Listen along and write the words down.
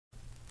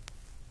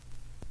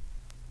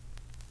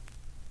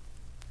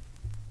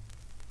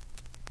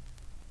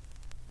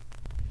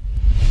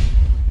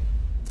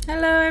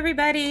Hello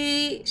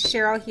everybody,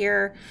 Cheryl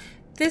here.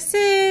 This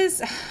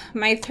is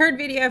my third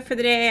video for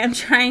the day. I'm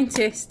trying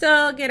to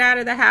still get out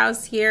of the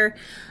house here.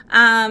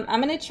 I'm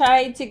going to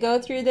try to go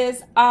through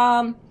this.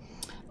 A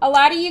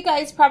lot of you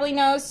guys probably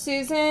know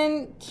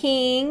Susan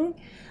King.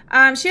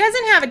 She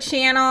doesn't have a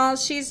channel.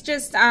 She's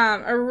just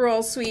a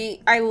real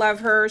sweet. I love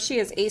her. She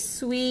is a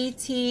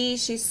sweetie.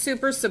 She's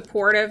super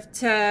supportive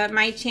to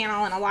my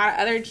channel and a lot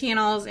of other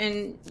channels.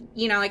 And,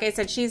 you know, like I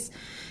said, she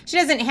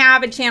doesn't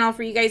have a channel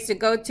for you guys to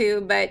go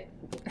to, but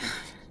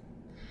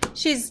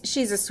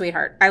she's a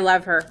sweetheart. I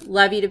love her.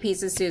 Love you to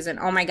pieces, Susan.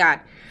 Oh my God.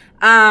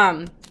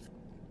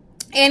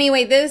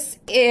 Anyway, this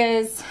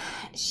is,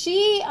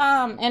 she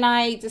and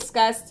I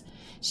discussed,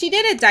 she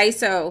did a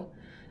Daiso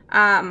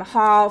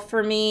haul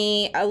for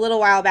me a little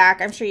while back.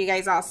 I'm sure you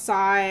guys all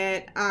saw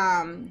it.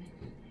 I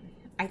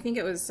think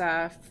it was,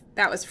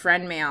 that was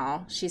friend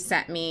mail she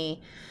sent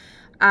me.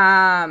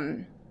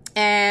 And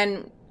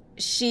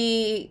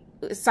she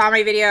saw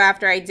my video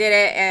after I did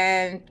it,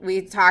 and we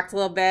talked a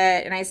little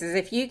bit, and I says,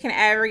 if you can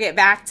ever get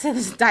back to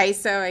this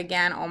Daiso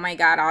again, oh my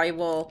God, I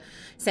will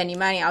send you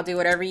money. I'll do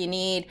whatever you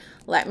need.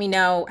 Let me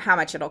know how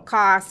much it'll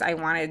cost. I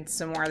wanted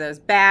some more of those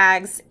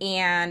bags.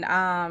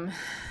 And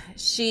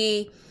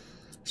she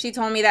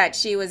told me that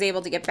she was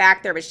able to get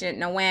back there, but she didn't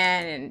know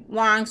when. And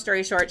long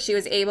story short, she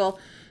was able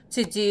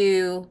to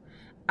do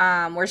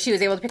where she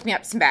was able to pick me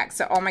up some bags.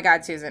 So, oh my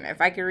God, Susan,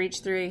 if I could reach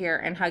through here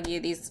and hug you,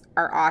 these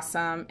are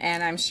awesome.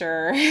 And I'm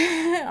sure,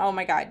 oh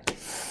my God,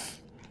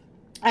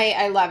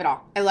 I love it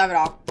all. I love it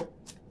all.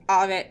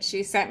 All of it.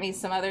 She sent me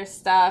some other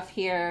stuff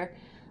here.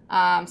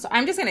 So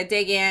I'm just going to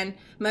dig in.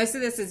 Most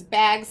of this is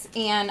bags.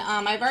 And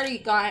I've already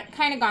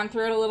kind of gone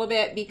through it a little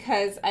bit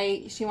because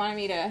she wanted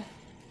me to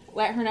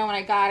let her know when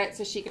I got it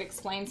so she could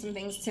explain some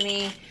things to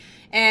me.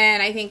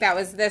 And I think that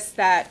was this,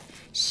 that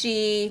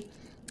she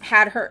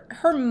had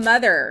her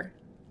mother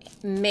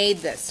made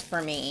this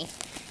for me.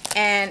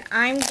 And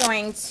I'm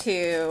going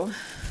to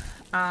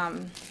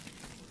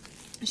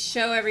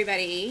show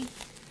everybody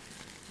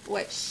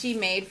what she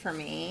made for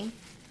me.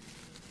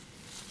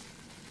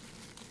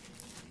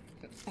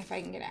 If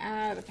I can get it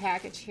out of the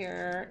package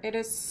here. It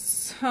is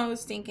so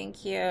stinking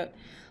cute.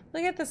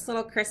 Look at this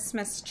little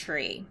Christmas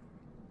tree.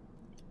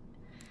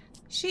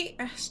 She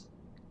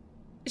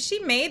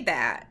made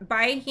that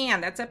by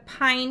hand. That's a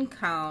pine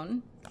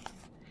cone.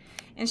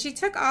 And she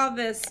took all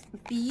this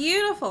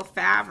beautiful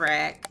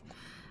fabric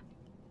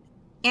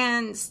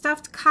and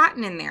stuffed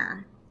cotton in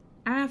there.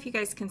 I don't know if you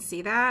guys can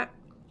see that,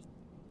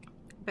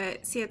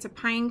 but see, it's a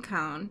pine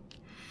cone.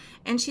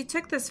 And she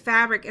took this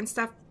fabric and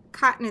stuffed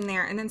cotton in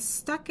there and then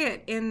stuck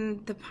it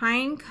in the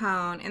pine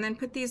cone and then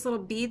put these little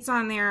beads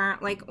on there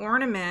like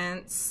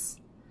ornaments.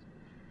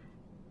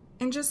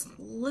 And just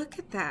look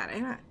at that. I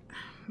don't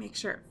make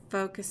sure it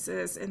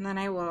focuses, and then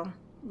I will,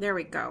 there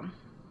we go.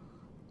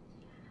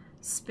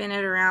 Spin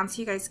it around so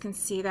you guys can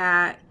see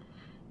that.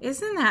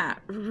 Isn't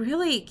that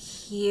really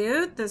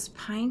cute? This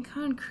pine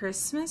cone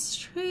Christmas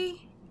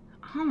tree.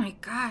 Oh my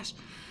gosh.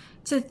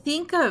 To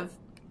think of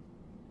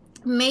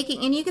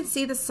making, and you can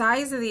see the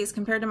size of these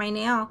compared to my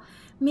nail,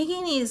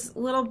 making these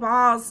little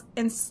balls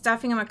and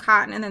stuffing them with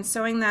cotton and then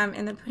sewing them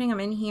and then putting them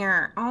in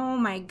here. Oh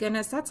my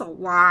goodness, that's a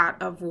lot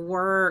of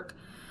work.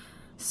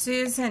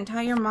 Susan,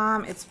 tell your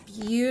mom it's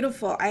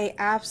beautiful. I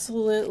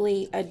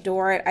absolutely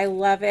adore it. I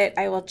love it.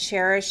 I will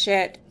cherish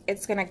it.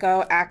 It's going to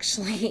go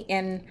actually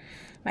in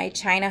my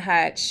China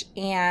hutch,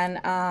 and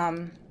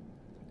I'm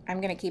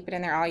going to keep it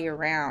in there all year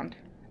round.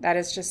 That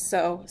is just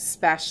so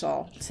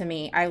special to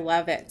me. I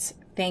love it.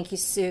 Thank you,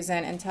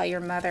 Susan, and tell your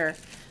mother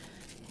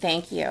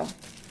thank you.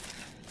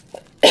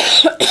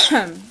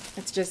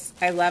 It's just,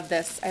 I love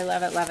this. I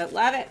love it, love it,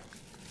 love it.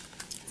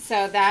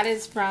 So that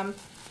is from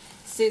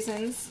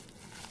Susan's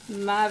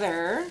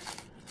mother.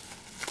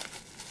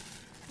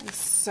 It's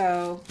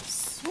so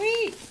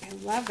sweet. I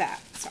love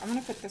that. So I'm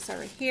going to put this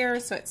over here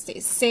so it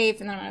stays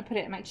safe, and then I'm going to put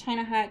it in my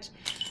China hutch.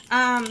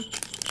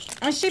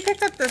 And she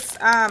picked up this,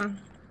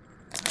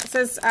 it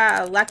says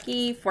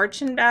Lucky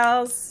Fortune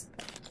Bells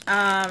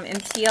in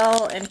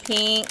teal and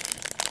pink.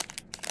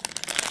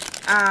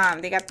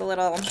 They got the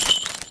little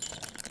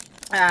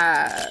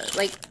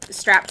like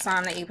straps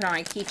on that you put on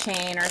a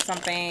keychain or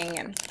something,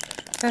 and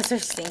those are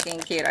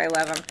stinking cute. I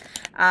love them.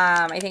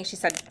 I think she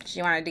said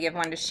she wanted to give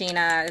one to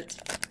Sheena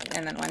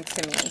and then one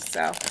to me,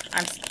 so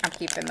I'm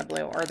keeping the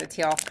blue or the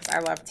teal because I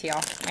love teal,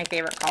 my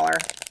favorite color.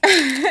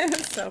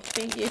 So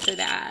thank you for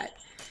that.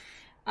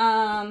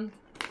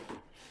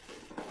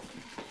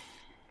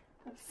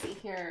 Let's see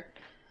here.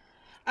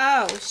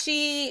 Oh,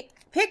 she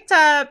picked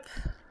up,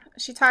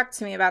 she talked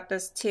to me about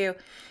this too.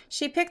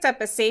 She picked up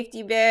a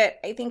safety bit,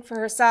 I think, for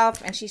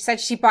herself, and she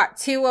said she bought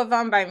 2 of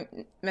them by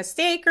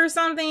mistake or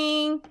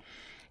something.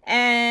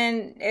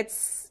 And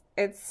it's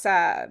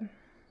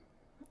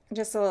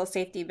just a little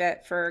safety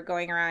bit for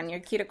going around your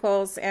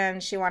cuticles,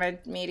 and she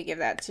wanted me to give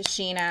that to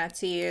Sheena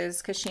to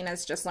use because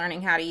Sheena's just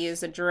learning how to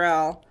use a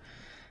drill.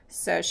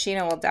 So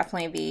Sheena will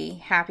definitely be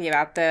happy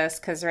about this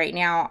because right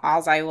now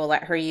all I will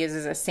let her use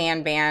is a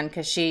sand band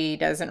because she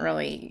doesn't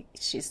really,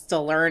 she's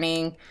still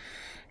learning.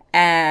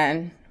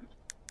 And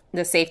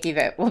the safety of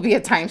it will be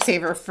a time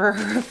saver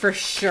for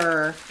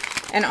sure.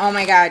 And oh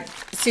my God,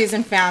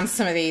 Susan found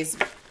some of these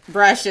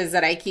brushes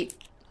that I keep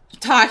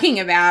talking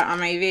about on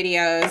my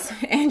videos,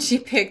 and she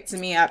picked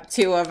me up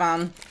 2 of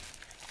them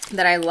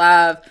that I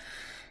love.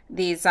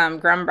 These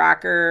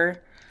Grumbacher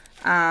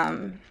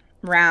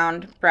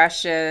round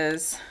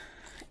brushes,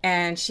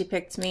 and she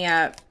picked me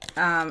up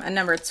a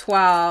number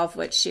 12,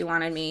 which she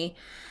wanted me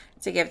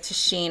to give to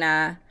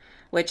Sheena,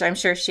 which I'm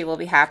sure she will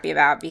be happy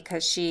about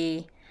because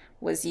she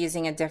was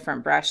using a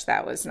different brush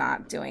that was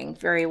not doing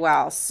very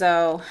well.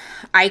 So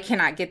I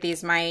cannot get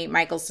these. My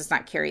Michaels does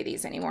not carry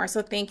these anymore.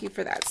 So thank you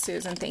for that,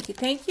 Susan. Thank you.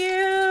 Thank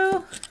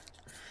you.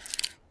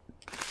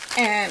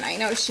 And I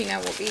know Sheena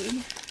will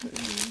be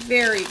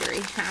very,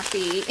 very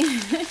happy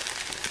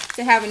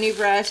to have a new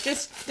brush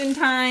just in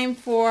time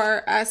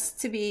for us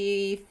to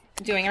be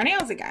doing our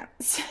nails again.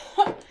 So,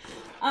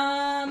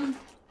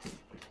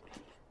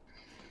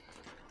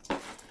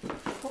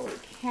 holy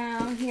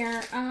cow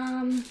here.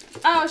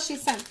 Oh, she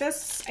sent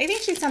this. I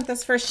think she sent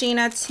this for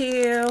Sheena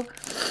too.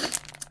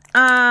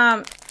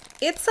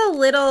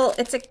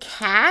 It's a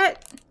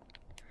cat.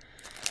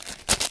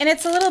 And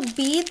it's a little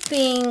bead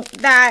thing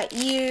that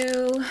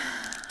you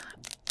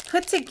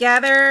put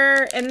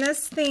together, and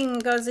this thing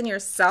goes in your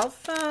cell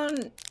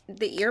phone,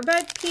 the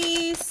earbud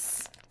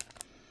piece.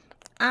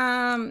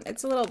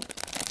 It's a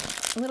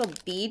little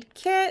bead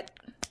kit.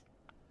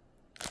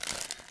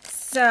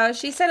 So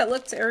she said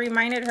it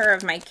reminded her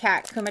of my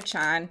cat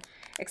Kuma-chan,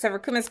 except for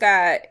Kuma's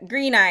got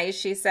green eyes.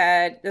 She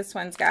said this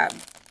one's got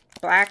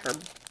black or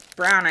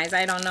brown eyes.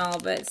 I don't know,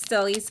 but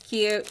still, he's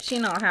cute.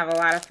 Sheena will have a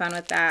lot of fun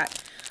with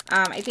that.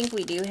 I think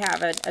we do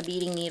have a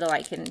beading needle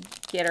I can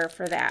get her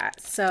for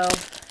that. So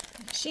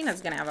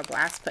Sheena's going to have a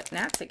blast putting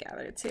that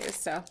together too.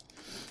 So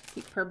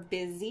keep her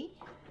busy.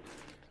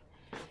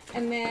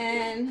 And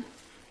then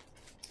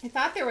I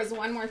thought there was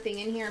one more thing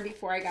in here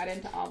before I got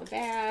into all the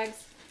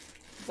bags,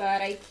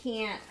 but I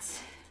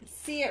can't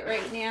see it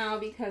right now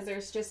because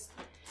there's just,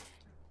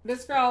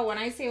 this girl, when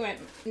I say went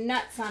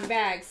nuts on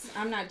bags,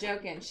 I'm not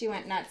joking. She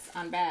went nuts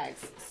on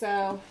bags.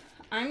 So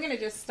I'm going to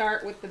just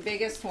start with the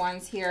biggest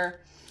ones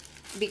here,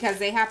 because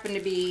they happen to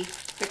be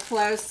the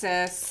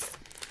closest.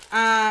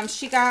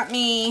 She got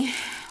me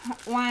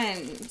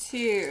 1,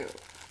 2,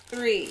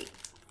 3,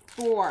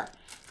 4,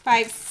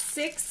 5,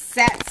 6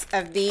 sets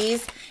of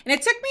these. And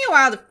it took me a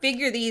while to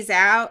figure these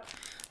out.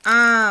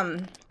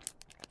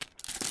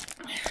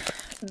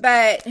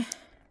 But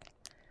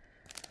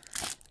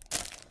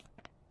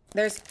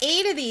there's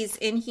 8 of these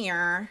in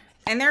here,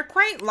 and they're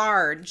quite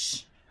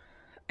large.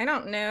 I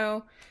don't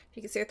know if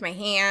you can see with my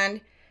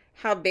hand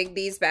how big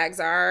these bags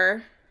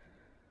are.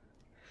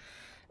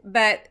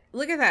 But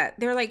look at that.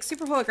 They're like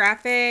super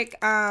holographic.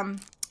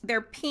 They're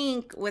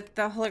pink with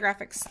the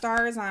holographic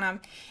stars on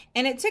them.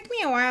 And it took me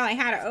a while. I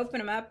had to open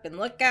them up and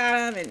look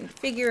at them and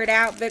figure it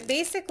out. But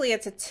basically,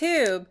 it's a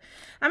tube.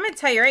 I'm going to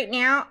tell you right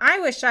now, I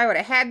wish I would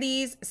have had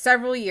these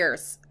several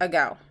years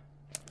ago.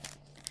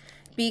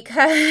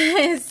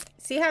 Because,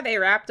 see how they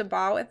wrapped a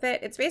ball with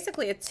it? It's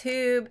basically a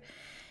tube.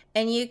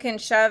 And you can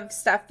shove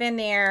stuff in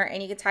there.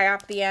 And you can tie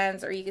off the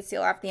ends. Or you can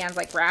seal off the ends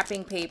like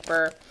wrapping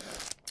paper.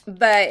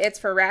 But it's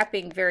for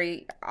wrapping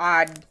very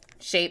odd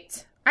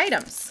shaped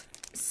items.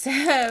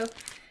 So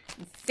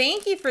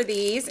thank you for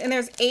these. And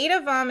there's 8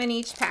 of them in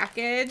each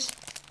package.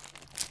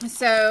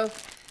 So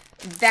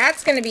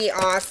that's going to be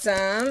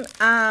awesome.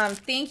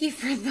 Thank you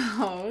for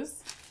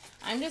those.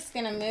 I'm just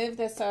going to move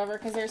this over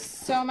because there's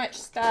so much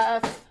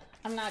stuff.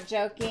 I'm not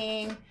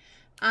joking.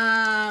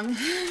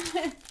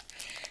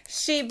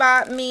 She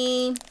bought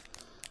me,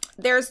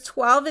 there's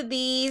 12 of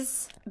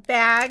these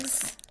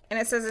bags. And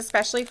it says,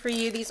 especially for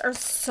you. These are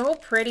so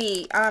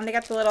pretty. They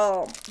got the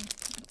little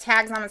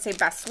tags on that say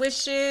best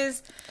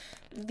wishes.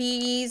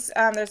 These,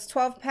 there's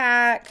 12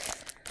 pack.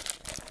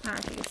 I don't know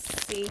if you can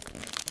see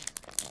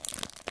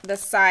the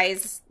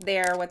size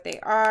there, what they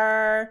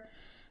are.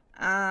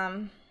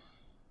 Oh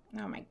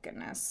my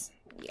goodness.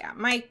 Yeah,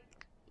 my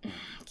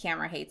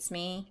camera hates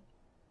me.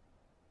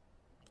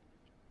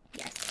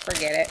 Yeah,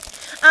 forget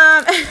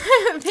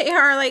it. They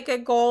are like a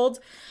gold,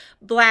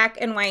 black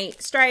and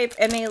white stripe,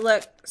 and they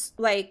look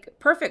like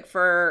perfect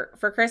for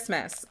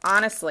Christmas,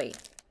 honestly.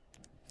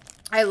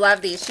 I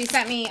love these. She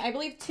sent me, I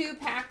believe, 2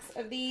 packs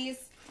of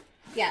these.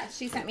 Yeah,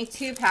 she sent me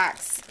 2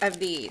 packs of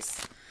these.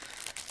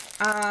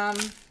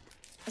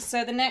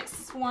 So the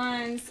next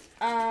ones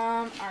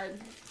are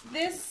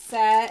this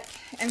set,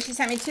 and she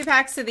sent me 2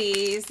 packs of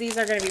these. These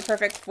are going to be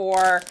perfect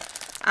for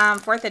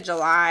 4th of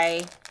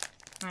July.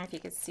 I don't know if you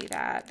can see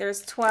that.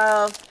 There's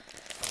 12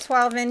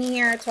 in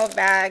here, 12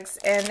 bags,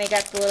 and they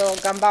got the little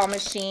gumball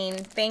machine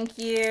thank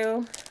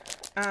you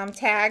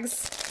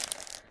tags.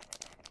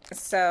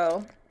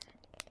 So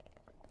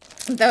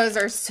those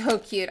are so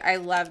cute. I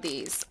love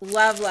these.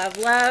 Love, love,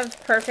 love.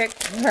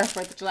 Perfect for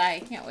 4th of July. I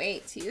can't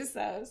wait to use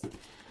those.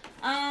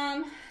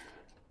 Let's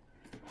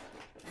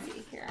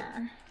see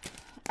here.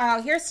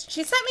 Oh,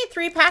 she sent me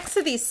 3 packs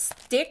of these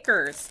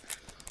stickers.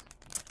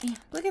 Yeah,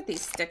 look at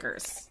these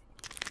stickers.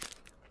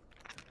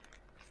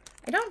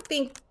 I don't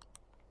think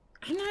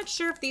I'm not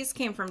sure if these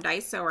came from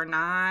Daiso or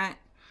not,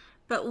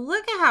 but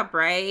look at how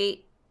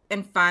bright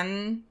and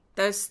fun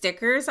those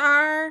stickers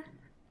are.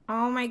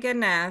 Oh my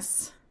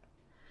goodness.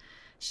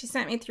 She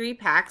sent me 3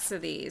 packs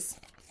of these.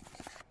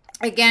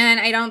 Again,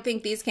 I don't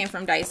think these came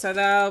from Daiso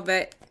though,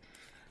 but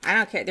I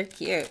don't care. They're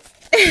cute.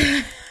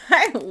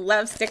 I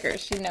love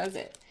stickers. She knows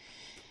it.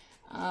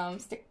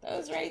 Stick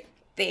those right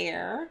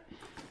there.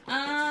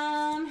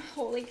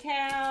 Holy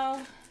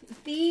cow.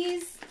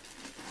 These,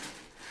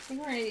 I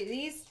think we're gonna do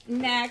these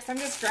next. I'm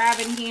just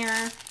grabbing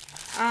here.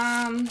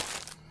 Oh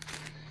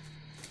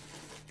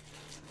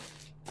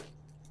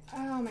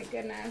my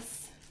goodness.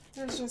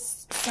 There's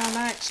just so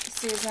much,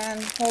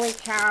 Susan. Holy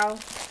cow.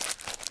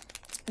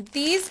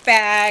 These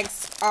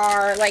bags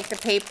are like the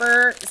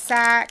paper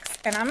sacks,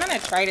 and I'm going to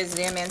try to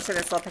zoom into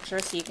this little picture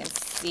so you can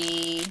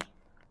see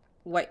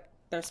what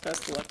they're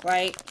supposed to look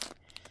like.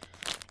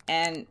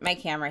 And my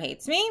camera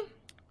hates me.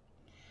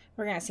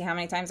 We're going to see how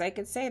many times I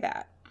could say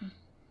that.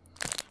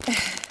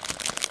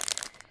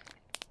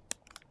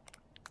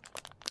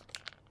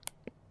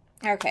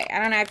 Okay, I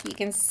don't know if you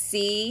can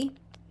see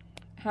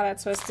how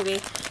that's supposed to be,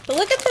 but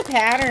look at the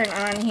pattern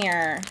on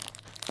here.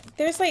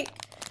 There's like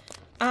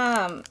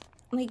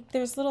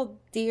there's little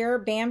deer,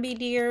 Bambi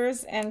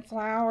deers, and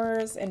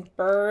flowers and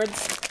birds.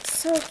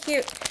 So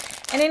cute.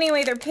 And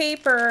anyway, they're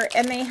paper,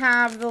 and they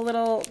have the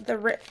little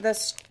the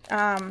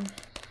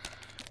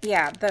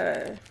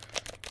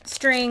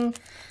string,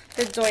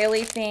 the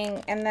doily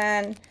thing, and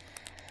then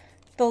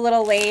the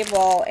little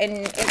label. And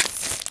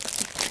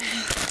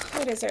it's,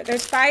 what is there?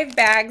 There's 5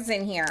 bags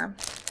in here.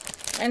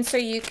 And so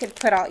you could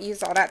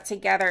use all that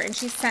together. And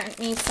she sent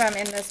me some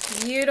in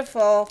this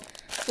beautiful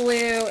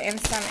blue and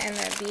some in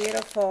the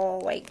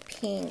beautiful like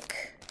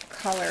pink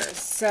colors.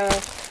 So I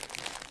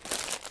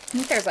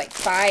think there's like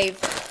 5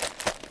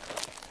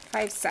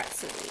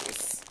 sets of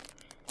these.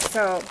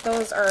 So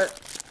those are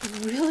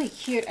really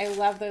cute. I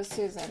love those,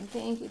 Susan.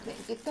 Thank you,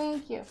 thank you,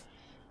 thank you.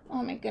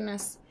 Oh my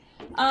goodness.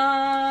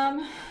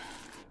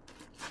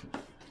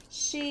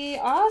 She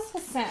also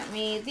sent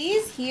me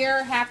these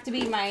here. Have to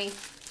be my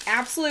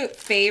absolute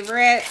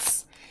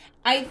favorites.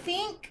 I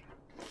think,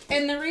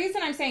 and the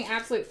reason I'm saying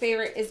absolute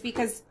favorite is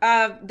because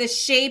of the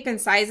shape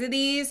and size of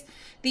these.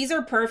 These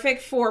are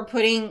perfect for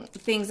putting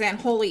things in.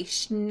 Holy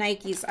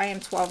shnikes, I am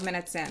 12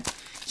 minutes in.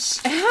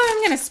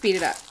 I'm going to speed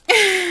it up.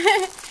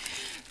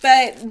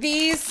 But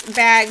these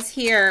bags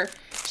here,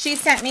 she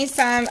sent me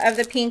some of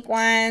the pink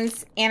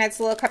ones, and it's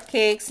little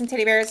cupcakes and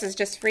teddy bears is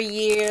just for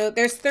you.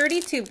 There's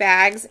 32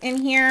 bags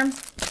in here.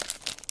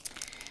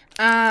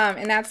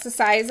 And that's the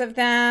size of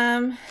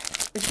them.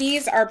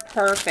 These are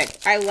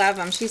perfect. I love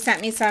them. She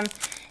sent me some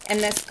in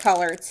this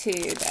color too,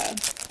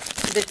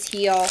 the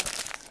teal.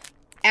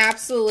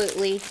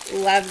 Absolutely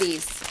love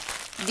these.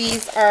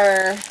 These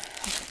are,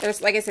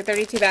 there's, like I said,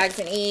 32 bags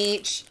in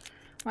each.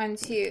 1,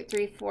 2,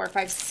 3, 4,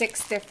 5,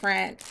 6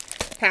 different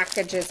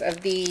packages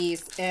of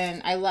these,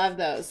 and I love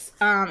those.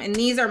 And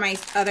these are my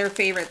other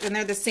favorites, and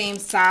they're the same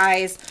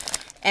size.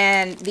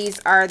 And these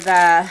are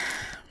the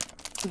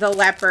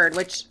leopard,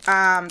 which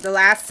the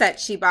last set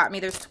she bought me,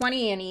 there's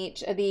 20 in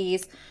each of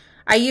these.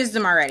 I used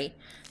them already,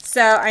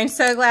 so I'm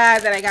so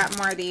glad that I got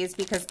more of these,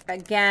 because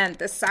again,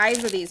 the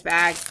size of these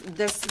bags,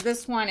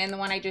 this one and the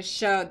one I just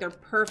showed, they're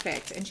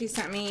perfect. And she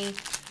sent me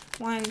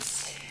 1,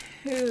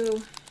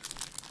 2,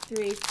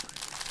 3,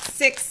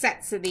 6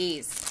 sets of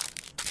these.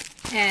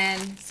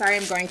 And sorry,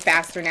 I'm going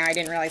faster now. I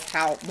didn't realize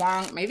how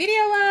long my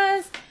video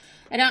was.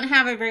 I don't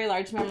have a very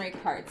large memory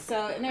card,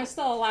 so, and there's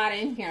still a lot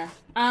in here.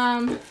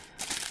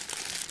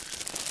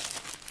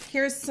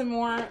 Here's some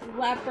more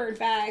leopard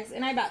bags,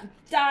 and I about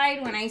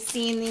died when I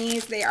seen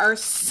these. They are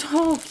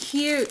so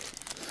cute.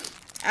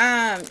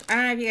 I don't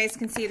know if you guys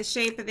can see the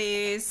shape of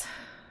these.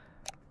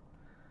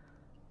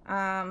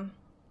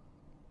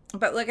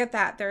 But look at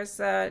that. There's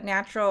the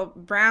natural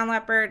brown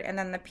leopard and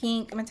then the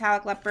pink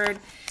metallic leopard.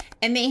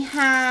 And they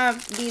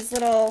have these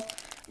little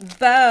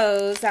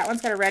bows. That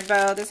one's got a red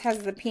bow. This has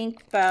the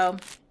pink bow.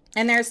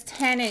 And there's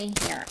 10 in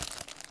here.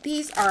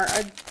 These are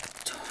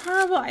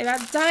adorable. I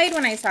about died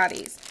when I saw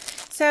these.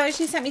 So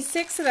she sent me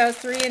 6 of those,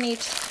 3 in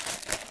each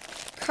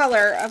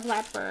color of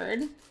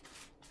leopard.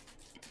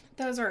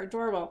 Those are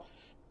adorable.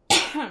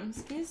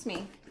 Excuse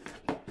me.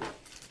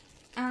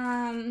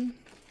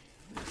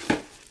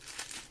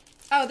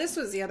 Oh, this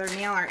was the other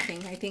nail art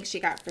thing I think she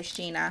got for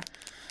Sheena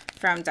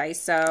from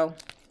Daiso.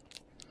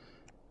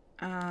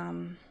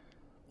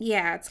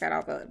 Yeah, it's got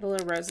all the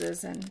little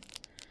roses and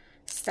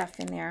stuff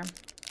in there.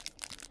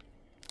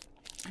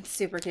 It's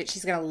super cute.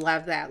 She's going to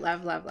love that.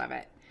 Love, love, love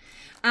it.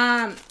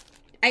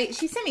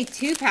 She sent me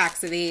 2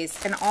 packs of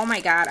these, and oh my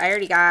God, I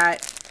already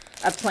got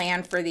a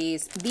plan for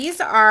these.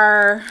 These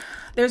are,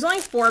 there's only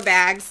 4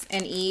 bags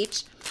in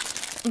each,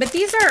 but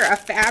these are a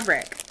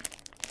fabric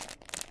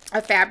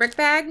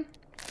bag,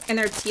 and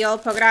they're teal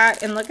polka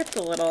dot, and look at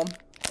the little,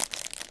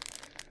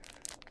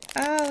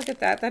 oh, look at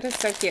that. That is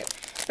so cute.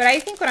 But I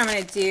think what I'm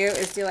going to do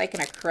is do like an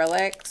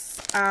acrylics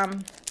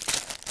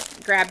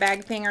grab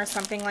bag thing or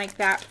something like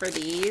that for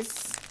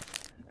these.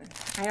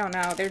 I don't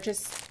know. They're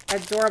just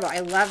adorable. I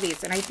love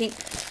these. And I think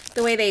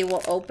the way they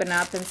will open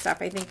up and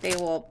stuff. I think they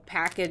will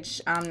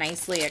package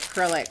nicely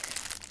acrylic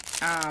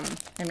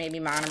and maybe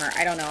monomer.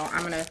 I don't know.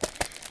 I'm going to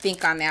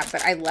think on that,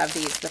 but I love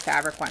these, the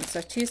fabric ones.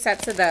 So 2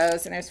 sets of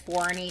those, and there's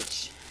 4 in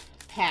each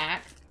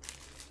pack.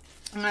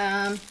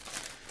 I'm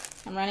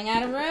running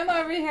out of room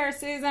over here,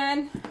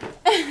 Susan.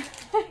 I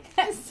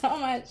got so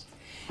much.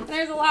 And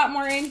there's a lot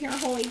more in here.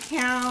 Holy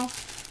cow.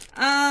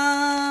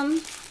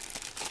 I'm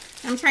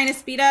trying to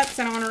speed up because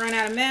I don't want to run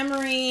out of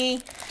memory.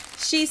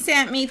 She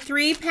sent me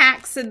 3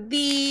 packs of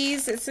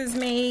these. It says,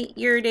 may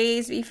your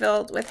days be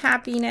filled with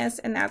happiness.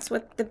 And that's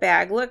what the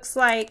bag looks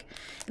like.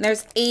 And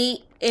there's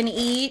 8 in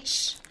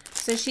each.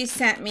 So she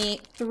sent me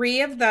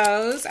 3 of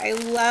those. I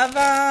love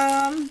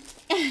them.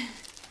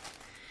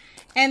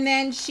 And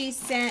then she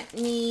sent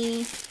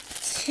me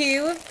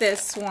 2 of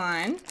this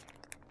one.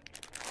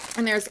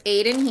 And there's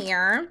 8 in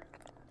here.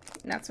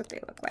 And that's what they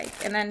look like.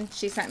 And then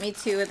she sent me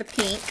 2 of the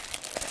pink.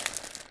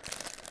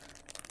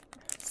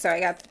 So I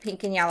got the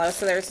pink and yellow.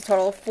 So there's a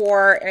total of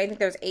 4. And I think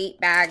there's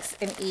 8 bags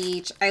in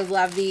each. I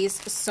love these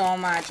so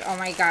much. Oh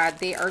my God.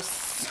 They are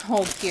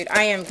so cute.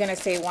 I am going to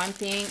say one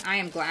thing. I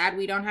am glad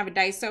we don't have a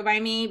Daiso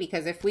by me.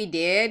 Because if we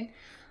did,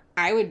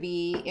 I would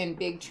be in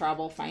big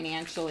trouble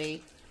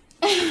financially.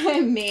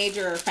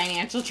 Major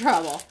financial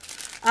trouble.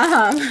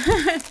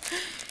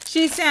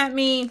 She sent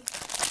me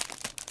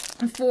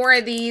 4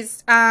 of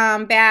these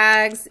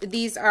bags.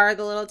 These are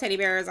the little teddy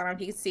bears. I don't know if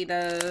you can see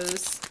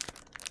those.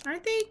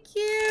 Aren't they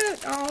cute?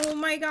 Oh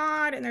my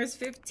God. And there's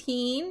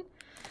 15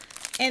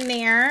 in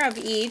there of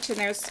each. And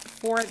there's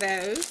 4 of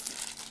those.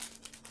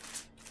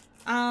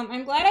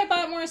 I'm glad I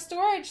bought more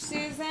storage,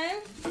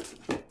 Susan.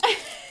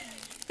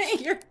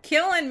 You're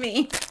killing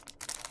me.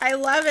 I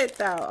love it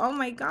though. Oh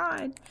my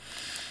God.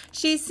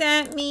 She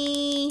sent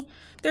me,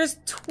 there's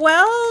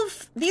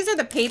 12, these are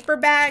the paper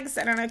bags.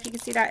 I don't know if you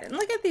can see that. And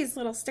look at these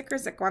little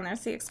stickers that go on there.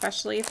 See,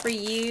 especially for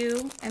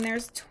you. And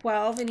there's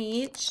 12 in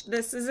each.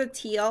 This is a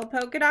teal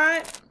polka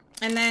dot.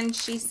 And then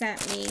she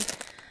sent me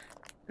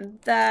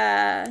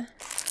the,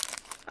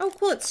 oh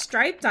cool, it's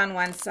striped on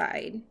one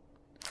side.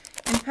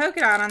 And polka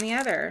dot on the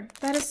other.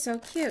 That is so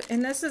cute.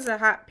 And this is a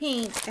hot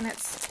pink. And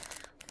it's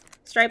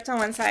striped on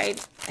one side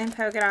and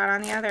polka dot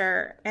on the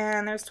other.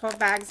 And there's 12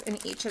 bags in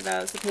each of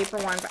those, the paper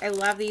ones. I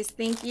love these.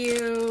 Thank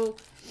you.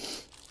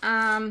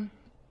 Oh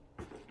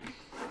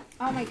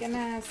my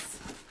goodness.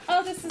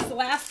 Oh, this is the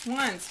last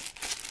ones.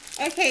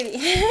 Okay,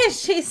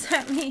 she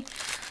sent me.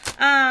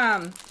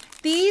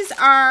 These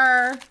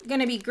are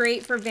gonna be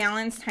great for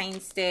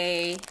Valentine's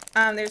Day.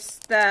 There's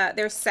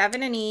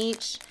 7 in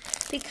each.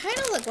 They kind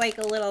of look like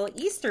a little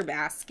Easter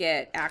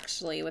basket,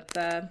 actually, with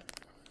the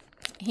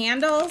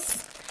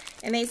handles.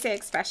 And they say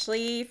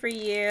especially for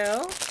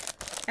you.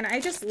 And I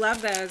just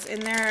love those.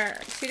 And they're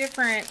 2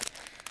 different.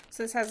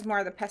 So this has more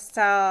of the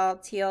pastel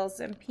teals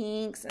and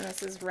pinks. And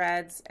this is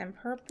reds and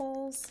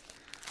purples.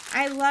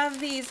 I love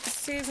these.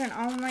 Susan,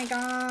 oh my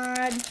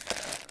God.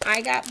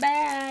 I got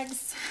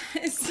bags.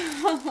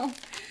 So,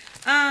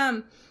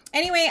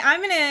 anyway,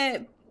 I'm going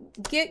to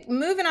get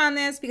moving on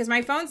this because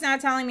my phone's now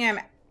telling me I'm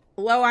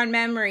low on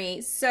memory.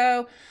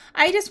 So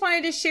I just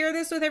wanted to share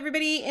this with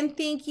everybody, and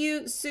thank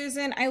you,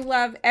 Susan. I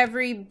love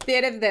every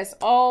bit of this.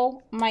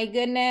 Oh my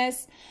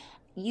goodness.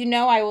 You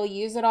know I will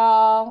use it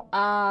all.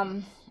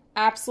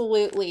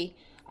 Absolutely.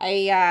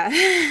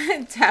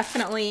 I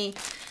definitely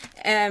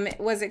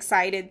was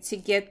excited to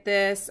get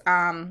this.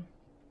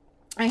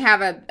 I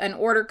have an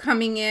order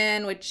coming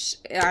in, which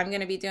I'm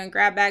going to be doing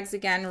grab bags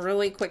again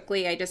really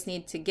quickly. I just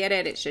need to get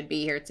it. It should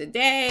be here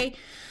today.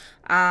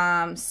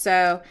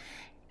 So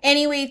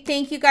anyway,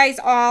 thank you guys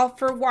all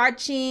for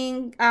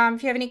watching.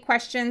 If you have any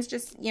questions,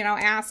 just,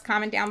 ask,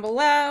 comment down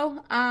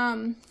below.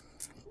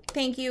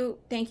 Thank you.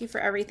 Thank you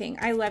for everything.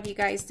 I love you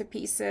guys to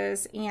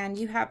pieces, and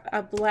you have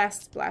a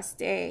blessed, blessed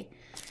day.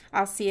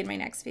 I'll see you in my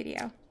next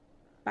video.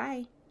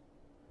 Bye.